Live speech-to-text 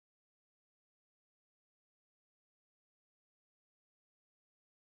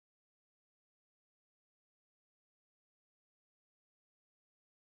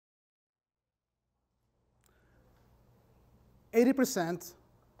80%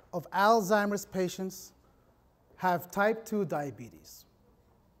 of Alzheimer's patients have type 2 diabetes.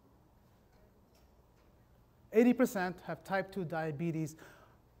 80% have type 2 diabetes.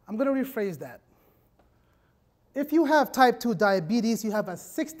 I'm going to rephrase that. If you have type 2 diabetes, you have a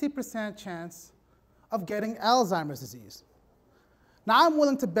 60% chance of getting Alzheimer's disease. Now, I'm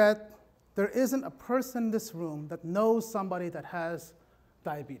willing to bet there isn't a person in this room that knows somebody that has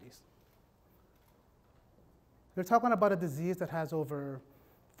diabetes. You're talking about a disease that has over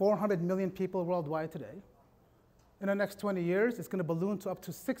 400 million people worldwide today. In the next 20 years, it's going to balloon to up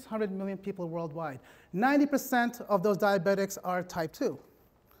to 600 million people worldwide. 90% of those diabetics are type 2.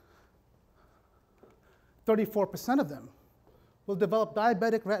 34% of them will develop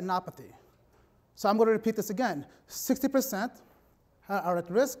diabetic retinopathy. So I'm going to repeat this again. 60% are at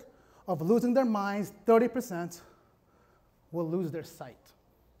risk of losing their minds. 30% will lose their sight.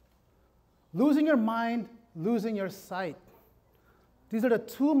 Losing your mind, losing your sight. These are the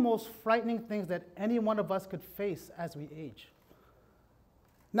two most frightening things that any one of us could face as we age.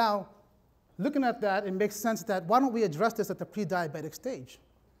 Now, looking at that, it makes sense that why don't we address this at the pre-diabetic stage?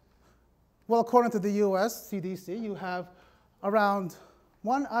 Well, according to the US CDC, you have around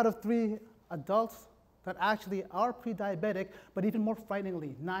 1 out of 3 adults that actually are pre-diabetic, but even more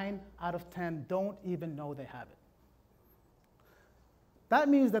frighteningly, 9 out of 10 don't even know they have it. That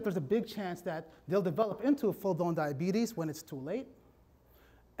means that there's a big chance that they'll develop into full-blown diabetes when it's too late.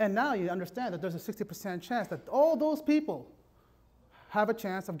 And now you understand that there's a 60% chance that all those people have a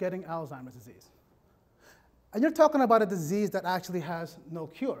chance of getting Alzheimer's disease. And you're talking about a disease that actually has no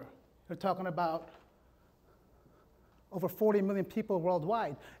cure. You're talking about over 40 million people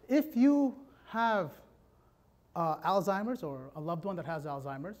worldwide. If you have Alzheimer's or a loved one that has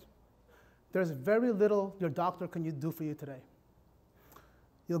Alzheimer's, there's very little your doctor can do for you today.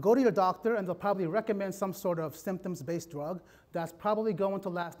 You'll go to your doctor and they'll probably recommend some sort of symptoms-based drug that's probably going to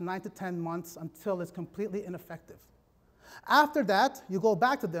last 9 to 10 months until it's completely ineffective. After that, you go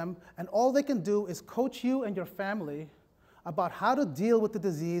back to them and all they can do is coach you and your family about how to deal with the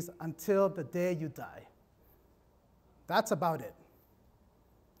disease until the day you die. That's about it.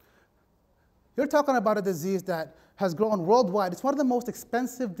 You're talking about a disease that has grown worldwide. It's one of the most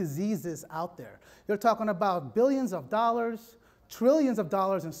expensive diseases out there. You're talking about billions of dollars, trillions of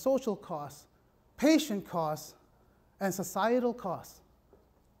dollars in social costs, patient costs, and societal costs.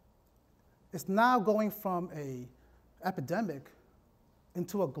 It's now going from an epidemic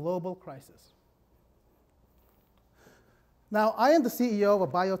into a global crisis. Now, I am the CEO of a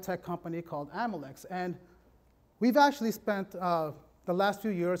biotech company called Amylex, and we've actually spent the last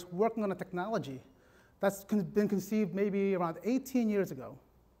few years working on a technology that's been conceived maybe around 18 years ago.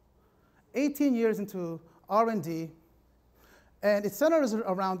 18 years into R&D, and it centers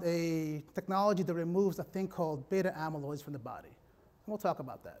around a technology that removes a thing called beta amyloids from the body. And we'll talk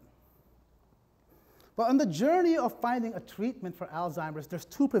about that. But on the journey of finding a treatment for Alzheimer's, there's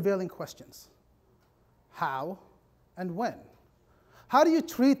two prevailing questions: how and when. How do you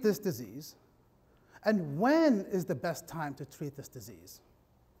treat this disease? And when is the best time to treat this disease?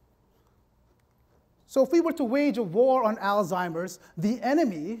 So if we were to wage a war on Alzheimer's, the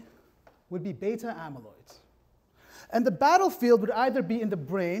enemy would be beta amyloids. And the battlefield would either be in the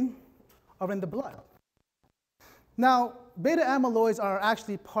brain or in the blood. Now, beta amyloids are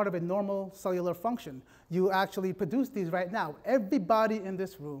actually part of a normal cellular function. You actually produce these right now. Everybody in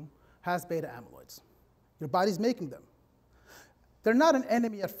this room has beta amyloids. Your body's making them. They're not an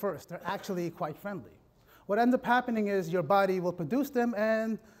enemy at first. They're actually quite friendly. What ends up happening is your body will produce them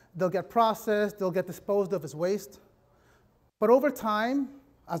and they'll get processed, they'll get disposed of as waste. But over time,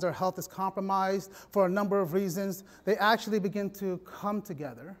 as our health is compromised for a number of reasons, they actually begin to come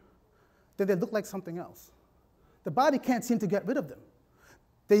together. Then they look like something else. The body can't seem to get rid of them.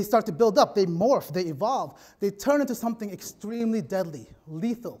 They start to build up, they morph, they evolve. They turn into something extremely deadly,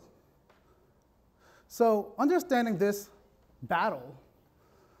 lethal. So understanding this battle,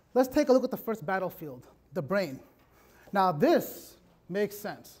 let's take a look at the first battlefield, the brain. Now this makes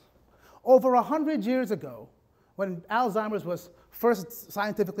sense. Over 100 years ago, when Alzheimer's was first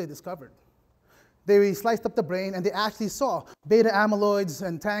scientifically discovered, they sliced up the brain and they actually saw beta amyloids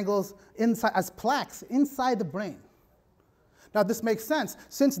and tangles inside, as plaques inside the brain. Now this makes sense.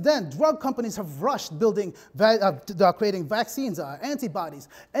 Since then, drug companies have rushed creating vaccines, antibodies,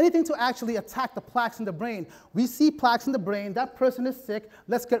 anything to actually attack the plaques in the brain. We see plaques in the brain, that person is sick,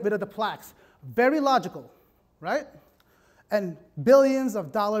 let's get rid of the plaques. Very logical, right? And billions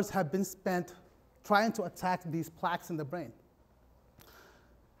of dollars have been spent trying to attack these plaques in the brain.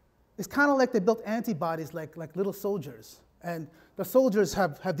 It's kind of like they built antibodies like little soldiers. And the soldiers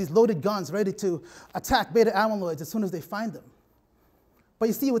have these loaded guns ready to attack beta amyloids as soon as they find them. But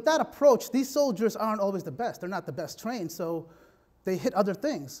you see, with that approach, these soldiers aren't always the best. They're not the best trained, so they hit other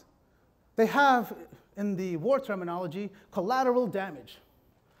things. They have, in the war terminology, collateral damage.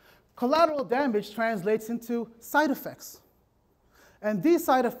 Collateral damage translates into side effects. And these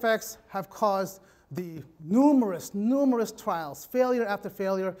side effects have caused the numerous trials, failure after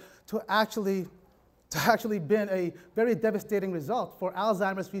failure, to actually been a very devastating result for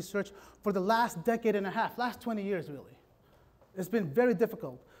Alzheimer's research for the last decade and a half, last 20 years, really. It's been very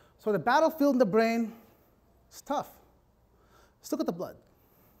difficult. So the battlefield in the brain is tough. Let's look at the blood.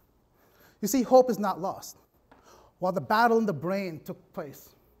 You see, hope is not lost. While the battle in the brain took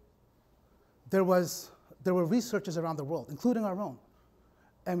place, there were researchers around the world, including our own,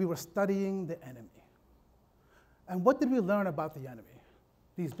 and we were studying the enemy. And what did we learn about the enemy,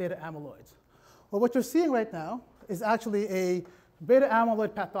 these beta amyloids? Well, what you're seeing right now is actually a beta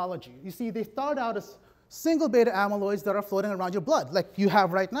amyloid pathology. You see, they start out as single beta amyloids that are floating around your blood, like you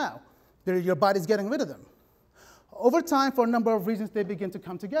have right now. Your body's getting rid of them. Over time, for a number of reasons, they begin to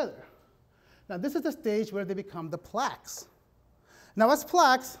come together. Now, this is the stage where they become the plaques. Now, as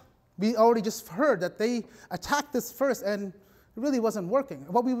plaques, we already just heard that they attacked this first, and it really wasn't working.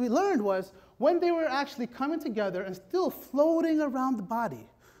 What we learned was when they were actually coming together and still floating around the body,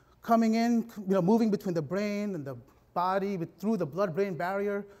 coming in, moving between the brain and the body, through the blood-brain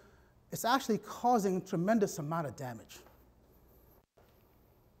barrier, it's actually causing a tremendous amount of damage.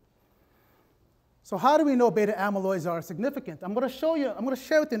 So how do we know beta amyloids are significant? I'm going to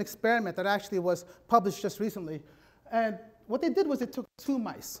share with you an experiment that actually was published just recently. And what they did was they took 2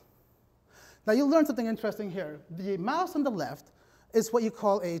 mice. Now you'll learn something interesting here. The mouse on the left is what you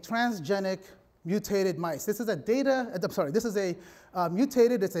call a transgenic mutated mice. This is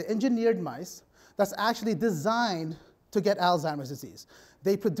mutated, it's an engineered mice that's actually designed to get Alzheimer's disease.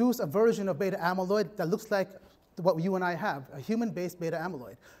 They produce a version of beta amyloid that looks like what you and I have, a human-based beta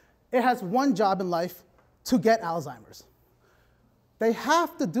amyloid. It has one job in life: to get Alzheimer's. They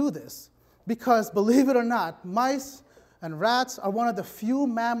have to do this because, believe it or not, mice and rats are one of the few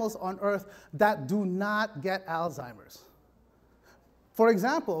mammals on Earth that do not get Alzheimer's. For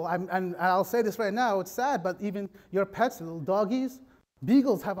example, and I'll say this right now, it's sad, but even your pets, little doggies,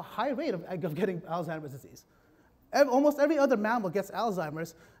 beagles have a high rate of getting Alzheimer's disease. Almost every other mammal gets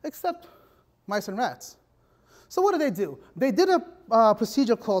Alzheimer's except mice and rats. So what do? They did a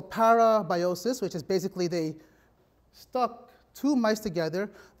procedure called parabiosis, which is basically they stuck 2 mice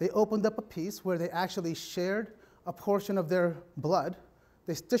together. They opened up a piece where they actually shared a portion of their blood.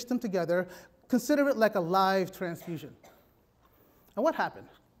 They stitched them together. Consider it like a live transfusion. And what happened?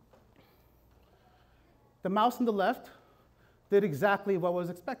 The mouse on the left did exactly what was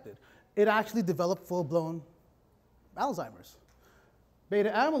expected. It actually developed full-blown Alzheimer's. Beta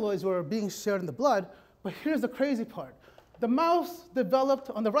amyloids were being shared in the blood, but here's the crazy part. The mouse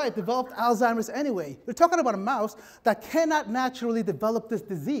on the right developed Alzheimer's anyway. We're talking about a mouse that cannot naturally develop this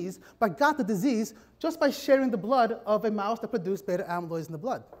disease, but got the disease just by sharing the blood of a mouse that produced beta amyloids in the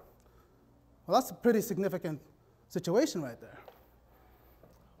blood. Well, that's a pretty significant situation right there.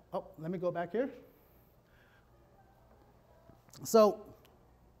 Oh, let me go back here. So,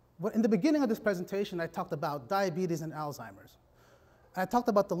 in the beginning of this presentation, I talked about diabetes and Alzheimer's. I talked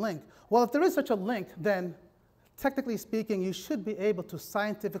about the link. Well, if there is such a link, then technically speaking, you should be able to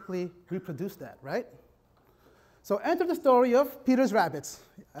scientifically reproduce that, right? So enter the story of Peter's rabbits,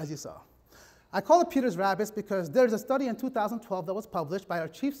 as you saw. I call it Peter's rabbits because there's a study in 2012 that was published by our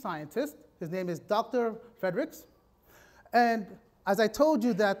chief scientist. His name is Dr. Fredericks. And as I told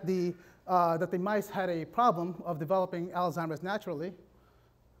you that the mice had a problem of developing Alzheimer's naturally,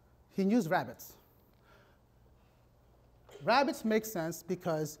 he used rabbits. Rabbits make sense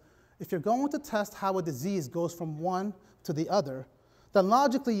because if you're going to test how a disease goes from one to the other, then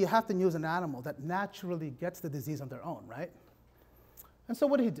logically you have to use an animal that naturally gets the disease on their own, right? And so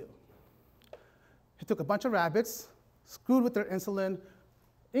what did he do? He took a bunch of rabbits, screwed with their insulin,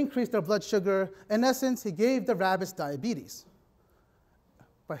 increased their blood sugar. In essence, he gave the rabbits diabetes.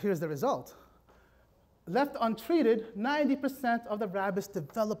 But here's the result. Left untreated, 90% of the rabbits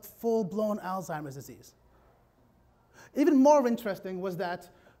developed full-blown Alzheimer's disease. Even more interesting was that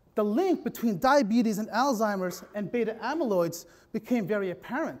the link between diabetes and Alzheimer's and beta amyloids became very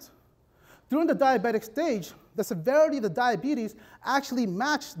apparent. During the diabetic stage, the severity of the diabetes actually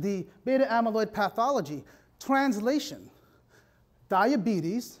matched the beta amyloid pathology. Translation: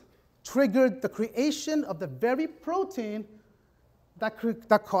 diabetes triggered the creation of the very protein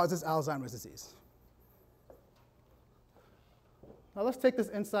that causes Alzheimer's disease. Now let's take this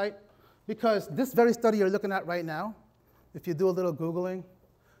insight, because this very study you're looking at right now, if you do a little Googling,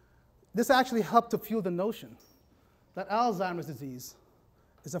 this actually helped to fuel the notion that Alzheimer's disease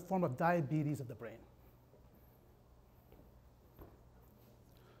is a form of diabetes of the brain.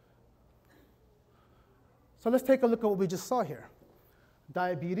 So let's take a look at what we just saw here.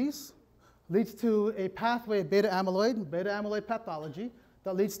 Diabetes leads to a pathway of beta amyloid pathology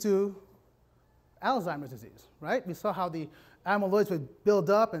that leads to Alzheimer's disease, right? We saw how the amyloids would build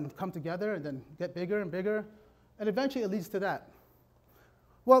up and come together and then get bigger and bigger, and eventually it leads to that.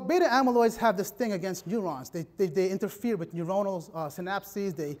 Well, beta amyloids have this thing against neurons. They interfere with neuronal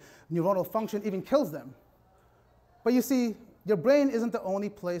synapses, neuronal function even kills them. But you see, your brain isn't the only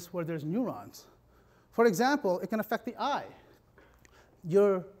place where there's neurons. For example, it can affect the eye.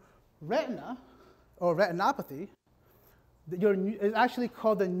 Your retina, or retinopathy, is actually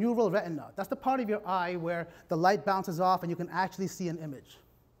called the neural retina. That's the part of your eye where the light bounces off and you can actually see an image,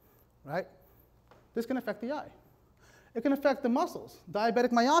 right? This can affect the eye. It can affect the muscles,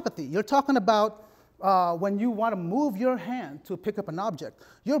 diabetic myopathy. You're talking about when you want to move your hand to pick up an object.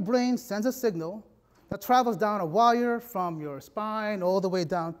 Your brain sends a signal that travels down a wire from your spine all the way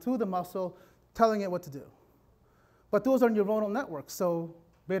down to the muscle, telling it what to do. But those are neuronal networks, so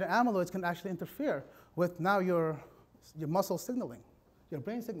beta amyloids can actually interfere with now your muscle signaling, your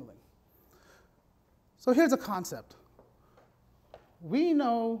brain signaling. So here's a concept. We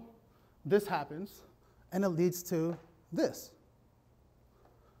know this happens, and it leads to this.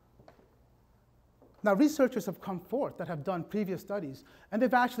 Now, researchers have come forth that have done previous studies, and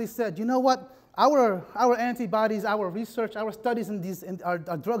they've actually said, you know what, our antibodies, our research, our studies in our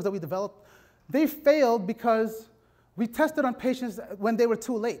drugs that we developed, they failed because we tested on patients when they were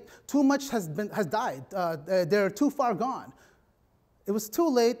too late. Too much has died. They're too far gone. It was too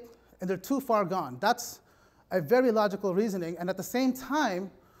late, and they're too far gone. That's a very logical reasoning, and at the same time,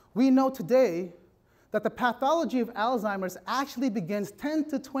 we know today that the pathology of Alzheimer's actually begins 10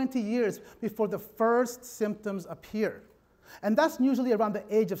 to 20 years before the first symptoms appear. And that's usually around the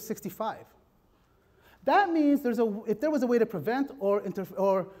age of 65. That means if there was a way to prevent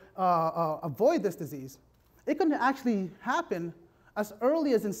or avoid this disease, it can actually happen as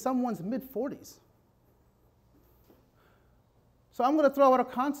early as in someone's mid-40s. So I'm going to throw out a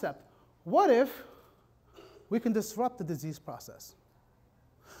concept. What if we can disrupt the disease process?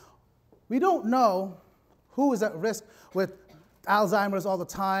 We don't know who is at risk with Alzheimer's all the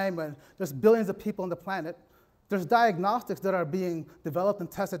time, and there's billions of people on the planet. There's diagnostics that are being developed and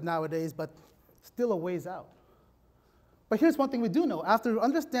tested nowadays, but still a ways out. But here's one thing we do know. After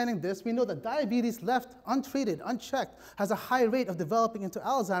understanding this, we know that diabetes left untreated, unchecked, has a high rate of developing into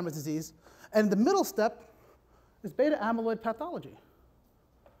Alzheimer's disease. And the middle step is beta amyloid pathology.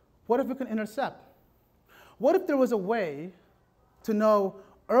 What if we can intercept? What if there was a way to know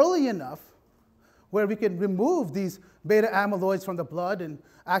early enough where we could remove these beta amyloids from the blood and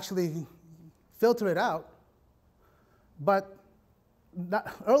actually filter it out, but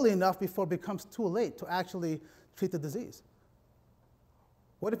not early enough before it becomes too late to actually treat the disease?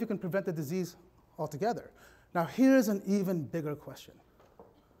 What if you can prevent the disease altogether? Now, here's an even bigger question.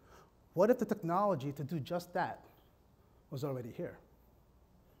 What if the technology to do just that was already here?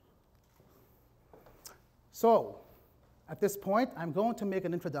 So, at this point, I'm going to make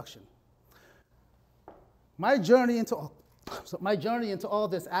an introduction. My journey into all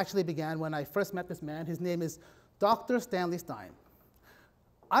this actually began when I first met this man. His name is Dr. Stanley Stein.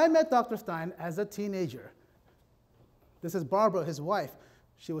 I met Dr. Stein as a teenager. This is Barbara, his wife.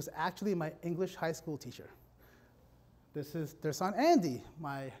 She was actually my English high school teacher. This is their son, Andy,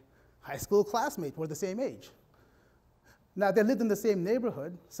 my high school classmate. We're the same age. Now, they lived in the same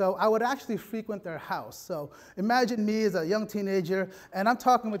neighborhood, so I would actually frequent their house. So imagine me as a young teenager, and I'm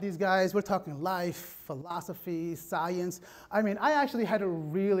talking with these guys. We're talking life, philosophy, science. I mean, I actually had a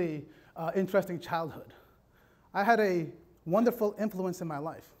really interesting childhood. I had a wonderful influence in my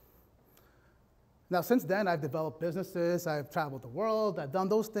life. Now, since then, I've developed businesses, I've traveled the world, I've done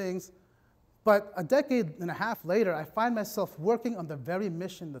those things. But a decade and a half later, I find myself working on the very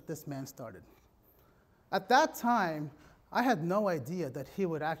mission that this man started. At that time, I had no idea that he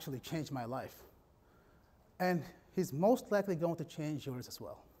would actually change my life. And he's most likely going to change yours as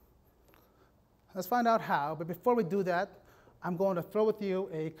well. Let's find out how, but before we do that, I'm going to throw with you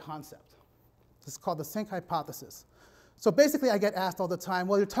a concept. It's called the sink hypothesis. So basically, I get asked all the time,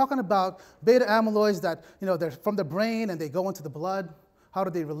 well, you're talking about beta amyloids that, they're from the brain and they go into the blood. How do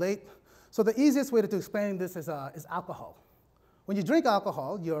they relate? So the easiest way to explain this is alcohol. When you drink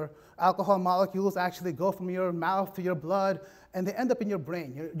alcohol, your alcohol molecules actually go from your mouth to your blood, and they end up in your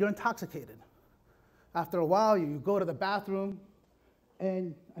brain. You're intoxicated. After a while, you go to the bathroom,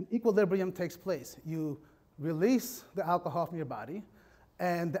 and an equilibrium takes place. You release the alcohol from your body,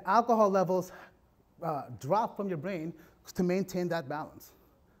 and the alcohol levels drop from your brain to maintain that balance.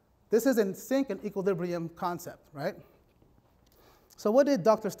 This is in sync and equilibrium concept, right? So what did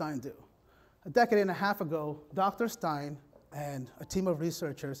Dr. Stein do? A decade and a half ago, Dr. Stein and a team of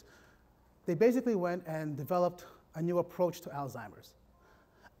researchers, they basically went and developed a new approach to Alzheimer's.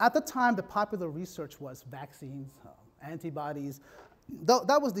 At the time, the popular research was vaccines, antibodies.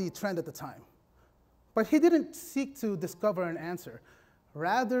 That was the trend at the time. But he didn't seek to discover an answer.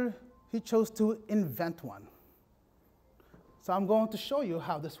 Rather, he chose to invent one. So I'm going to show you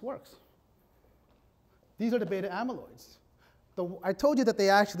how this works. These are the beta amyloids. I told you that they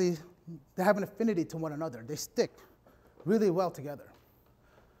have an affinity to one another. They stick really well together.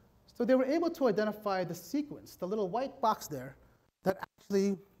 So they were able to identify the sequence, the little white box there, that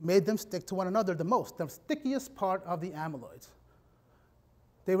actually made them stick to one another the most, the stickiest part of the amyloids.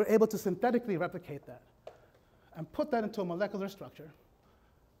 They were able to synthetically replicate that and put that into a molecular structure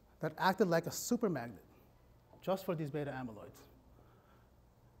that acted like a supermagnet just for these beta amyloids.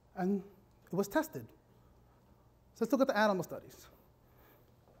 And it was tested. So let's look at the animal studies.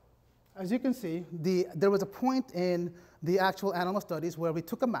 As you can see, there was a point in the actual animal studies where we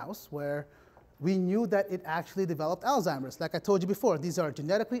took a mouse where we knew that it actually developed Alzheimer's. Like I told you before, these are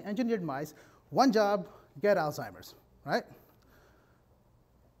genetically engineered mice. One job, get Alzheimer's, right?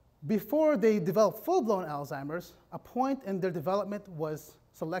 Before they developed full-blown Alzheimer's, a point in their development was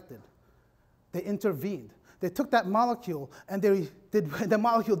selected. They intervened. They took that molecule, and the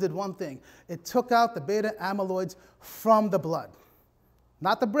molecule did one thing. It took out the beta amyloids from the blood.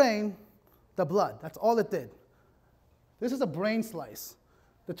 Not the brain, the blood. That's all it did. This is a brain slice.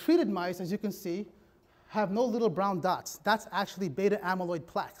 The treated mice, as you can see, have no little brown dots. That's actually beta amyloid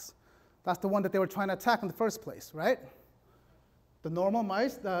plaques. That's the one that they were trying to attack in the first place, right? The normal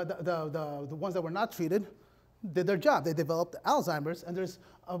mice, the ones that were not treated, did their job. They developed Alzheimer's, and there's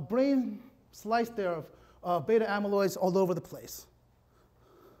a brain slice there of beta amyloids all over the place.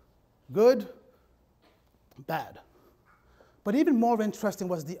 Good, bad. But even more interesting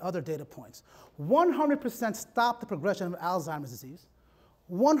was the other data points. 100% stopped the progression of Alzheimer's disease,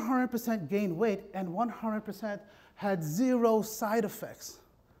 100% gained weight, and 100% had zero side effects.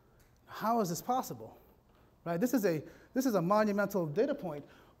 How is this possible? Right? This is a monumental data point.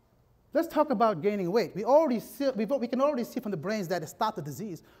 Let's talk about gaining weight. We can already see from the brains that it stopped the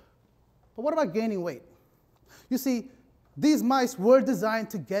disease. But what about gaining weight? You see, these mice were designed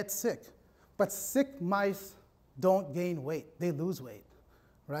to get sick, but sick mice don't gain weight. They lose weight,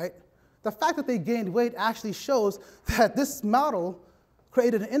 right? The fact that they gained weight actually shows that this model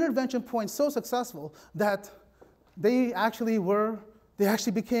created an intervention point so successful that they actually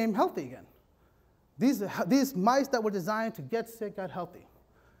became healthy again. These mice that were designed to get sick got healthy.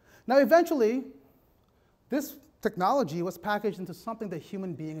 Now, eventually, this technology was packaged into something that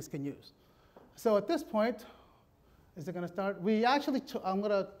human beings can use. So at this point, is it going to start? I'm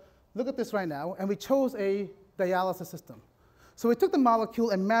going to look at this right now, and we chose a dialysis system. So we took the molecule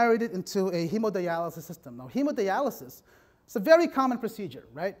and married it into a hemodialysis system. Now, hemodialysis is a very common procedure,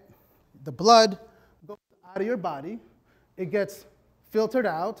 right? The blood goes out of your body, it gets filtered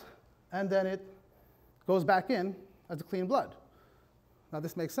out, and then it goes back in as a clean blood. Now,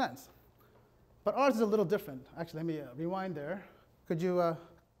 this makes sense. But ours is a little different. Actually, let me rewind there. Could you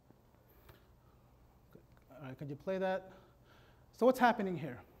play that? So what's happening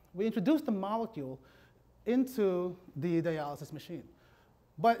here? We introduced the molecule into the dialysis machine.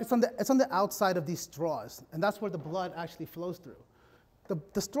 But it's on the outside of these straws, and that's where the blood actually flows through.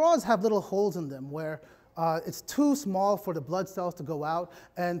 The straws have little holes in them where it's too small for the blood cells to go out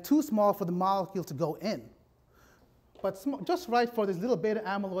and too small for the molecule to go in. But just right for these little beta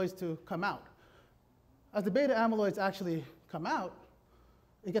amyloids to come out. As the beta amyloids actually come out,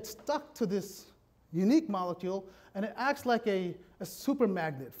 it gets stuck to this unique molecule, and it acts like a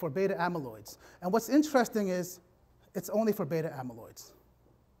supermagnet for beta amyloids. And what's interesting is it's only for beta amyloids.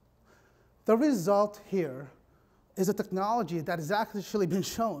 The result here is a technology that has actually been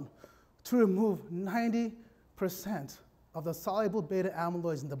shown to remove 90% of the soluble beta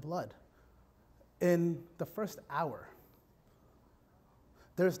amyloids in the blood in the first hour.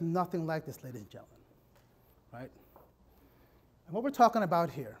 There's nothing like this, ladies and gentlemen, right? And what we're talking about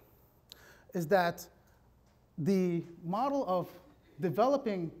here is that the model of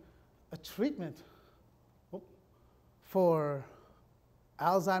developing a treatment for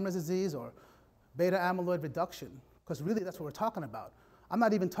Alzheimer's disease or beta amyloid reduction, because really that's what we're talking about. I'm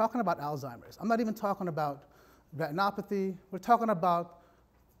not even talking about Alzheimer's. I'm not even talking about retinopathy. We're talking about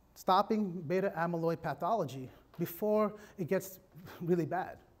stopping beta amyloid pathology before it gets really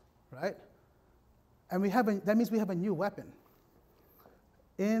bad, right? And that means we have a new weapon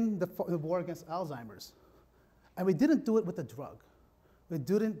in the war against Alzheimer's. And we didn't do it with a drug. We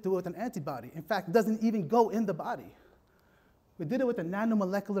didn't do it with an antibody. In fact, it doesn't even go in the body. We did it with a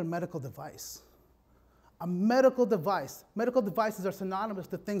nanomolecular medical device. A medical device. Medical devices are synonymous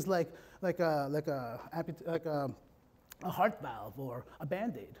to things like a heart valve or a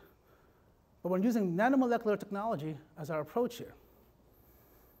Band-Aid. But we're using nanomolecular technology as our approach here.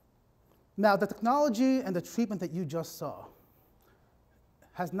 Now, the technology and the treatment that you just saw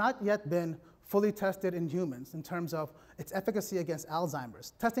has not yet been fully tested in humans in terms of its efficacy against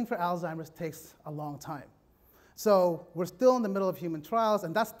Alzheimer's. Testing for Alzheimer's takes a long time. So we're still in the middle of human trials,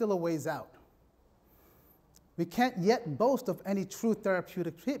 and that's still a ways out. We can't yet boast of any true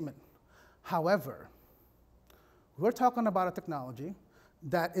therapeutic treatment. However, we're talking about a technology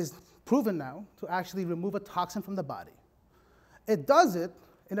that is proven now to actually remove a toxin from the body. It does it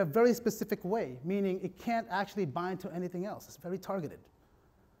in a very specific way, meaning it can't actually bind to anything else. It's very targeted.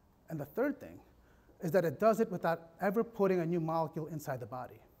 And the third thing is that it does it without ever putting a new molecule inside the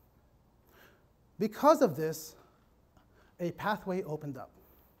body. Because of this, a pathway opened up.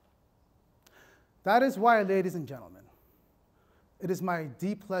 That is why, ladies and gentlemen, it is my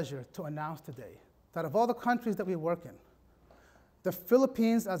deep pleasure to announce today that of all the countries that we work in, the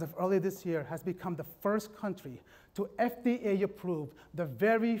Philippines, as of early this year, has become the first country to FDA approve the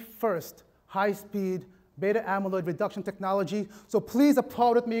very first high-speed beta amyloid reduction technology. So please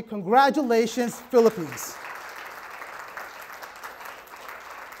applaud with me. Congratulations, Philippines.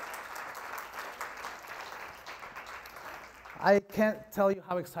 I can't tell you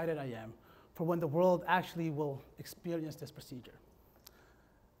how excited I am for when the world actually will experience this procedure.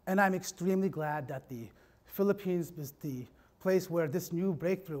 And I'm extremely glad that the Philippines is the place where this new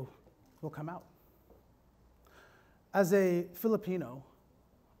breakthrough will come out. As a Filipino,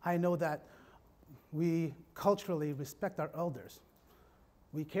 I know that we culturally respect our elders.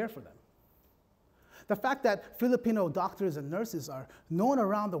 We care for them. The fact that Filipino doctors and nurses are known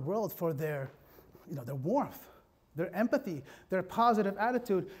around the world for their warmth, their empathy, their positive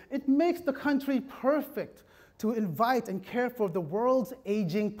attitude, it makes the country perfect to invite and care for the world's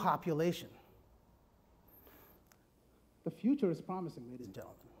aging population. The future is promising, ladies and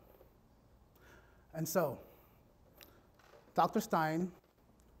gentlemen. And so, Dr. Stein,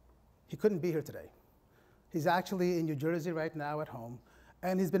 he couldn't be here today. He's actually in New Jersey right now at home,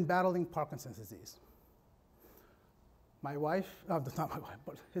 and he's been battling Parkinson's disease. My wife, not my wife,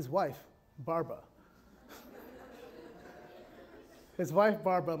 but his wife, Barbara. His wife,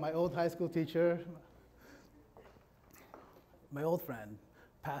 Barbara, my old high school teacher, my old friend,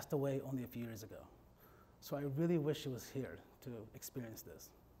 passed away only a few years ago. So I really wish she was here to experience this.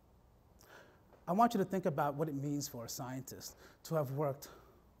 I want you to think about what it means for a scientist to have worked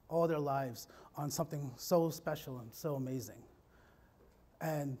all their lives on something so special and so amazing,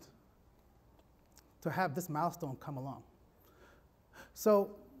 and to have this milestone come along.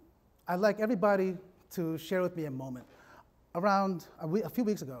 So I'd like everybody to share with me a moment. Around a few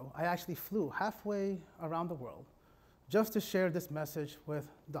weeks ago, I actually flew halfway around the world just to share this message with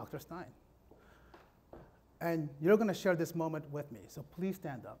Dr. Stein. And you're going to share this moment with me, so please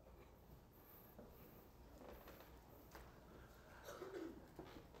stand up.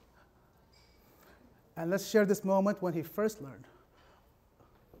 And let's share this moment when he first learned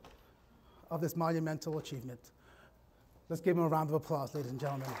of this monumental achievement. Let's give him a round of applause, ladies and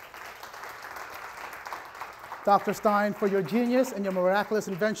gentlemen. Dr. Stein, for your genius and your miraculous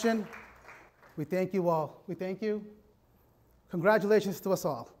invention, we thank you all. We thank you. Congratulations to us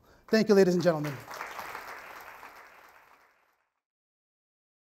all. Thank you, ladies and gentlemen.